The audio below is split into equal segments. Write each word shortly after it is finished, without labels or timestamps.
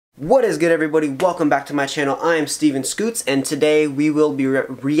What is good, everybody? Welcome back to my channel. I am Steven Scoots, and today we will be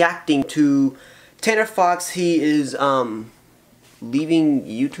reacting to Tanner Fox. He is leaving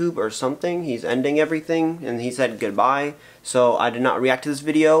YouTube or something. He's ending everything, and he said goodbye. So I did not react to this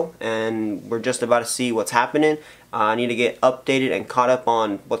video, and we're just about to see what's happening. I need to get updated and caught up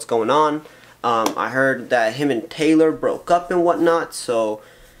on what's going on. I heard that him and Taylor broke up and whatnot, so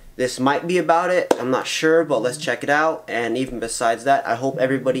this might be about it. I'm not sure, but let's check it out. And even besides that, I hope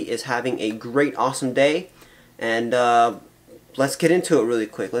everybody is having a great, awesome day. And let's get into it really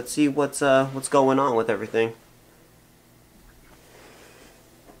quick. Let's see what's going on with everything.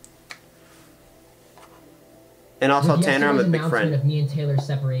 And also, Tanner, I'm a big friend. Of me and Taylor's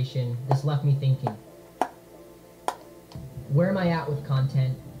separation, this left me thinking: where am I at with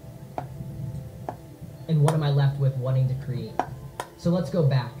content? And what am I left with wanting to create? So let's go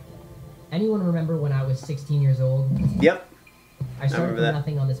back. Anyone remember when I was 16 years old? Yep. I started from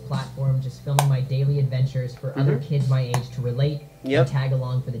nothing on this platform, just filming my daily adventures for other kids my age to relate and tag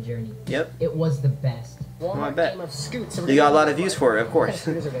along for the journey. Yep. It was the best. I bet. You got a lot of views for it, of course.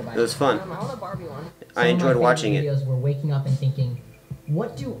 It was fun. I enjoyed watching it. Videos were waking up and thinking,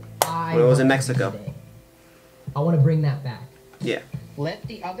 what do I when it was in Mexico. Today? I want to bring that back. Yeah. Let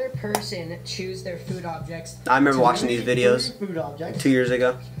the other person choose their food objects. I remember watching these videos 2 years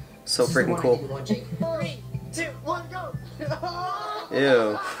ago. So freaking cool. 3, 2, 1, go!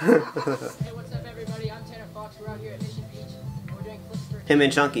 Ew. Hey, what's up, everybody? I'm Tanner Fox. We're out here at Mission Beach. We're doing flips for him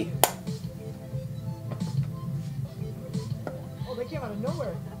and Chunky. Oh, they came out of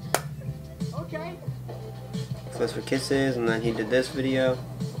nowhere. Okay. Flips for kisses, and then he did this video.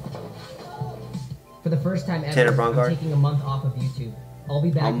 For the first time ever, I'm taking a month off of YouTube. I'll be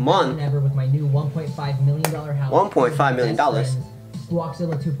back better than ever with my new $1.5 million house. $1.5 million.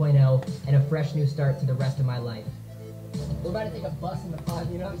 Squawkzilla 2.0, and a fresh new start to the rest of my life. We're about to take a bus in the pond,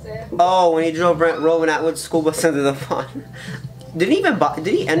 you know what I'm saying? Oh, when he drove Rowan Atwood's school bus into the pond. Did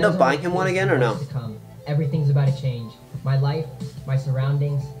he end up buying him one again or no? Everything's about to change. My life, my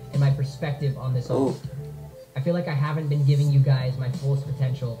surroundings, and my perspective on this all. I feel like I haven't been giving you guys my fullest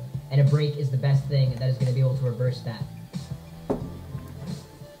potential, and a break is the best thing that is going to be able to reverse that.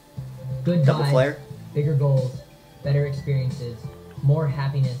 Goodbye, bigger goals, better experiences, more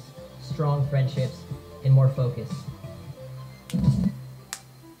happiness, strong friendships, and more focus.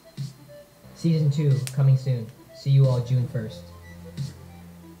 Season 2 coming soon. See you all June 1st.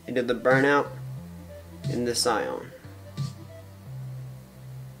 He did the burnout in the Scion.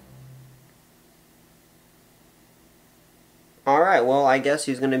 Alright, well, I guess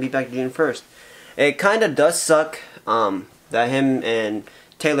he's going to be back June 1st. It kind of does suck that him and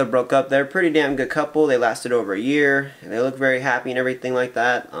Taylor broke up. They're a pretty damn good couple. They lasted over a year. They look very happy and everything like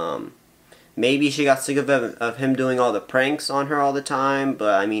that. Maybe she got sick of him doing all the pranks on her all the time,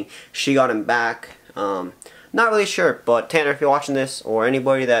 but I mean, she got him back. Not really sure, but Tanner, if you're watching this, or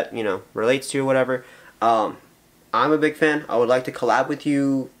anybody that, you know, relates to you or whatever, I'm a big fan. I would like to collab with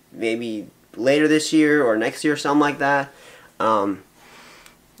you maybe later this year or next year or something like that.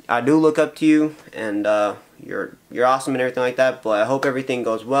 I do look up to you, and you're awesome and everything like that, but I hope everything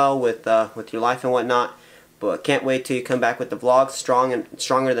goes well with your life and whatnot. But can't wait till you come back with the vlogs,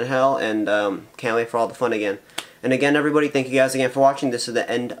 stronger than hell, and can't wait for all the fun again. And again, everybody, thank you guys again for watching. This is the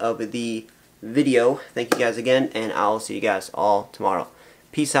end of the video. Thank you guys again, and I'll see you guys all tomorrow.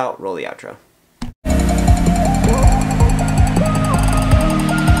 Peace out. Roll the outro.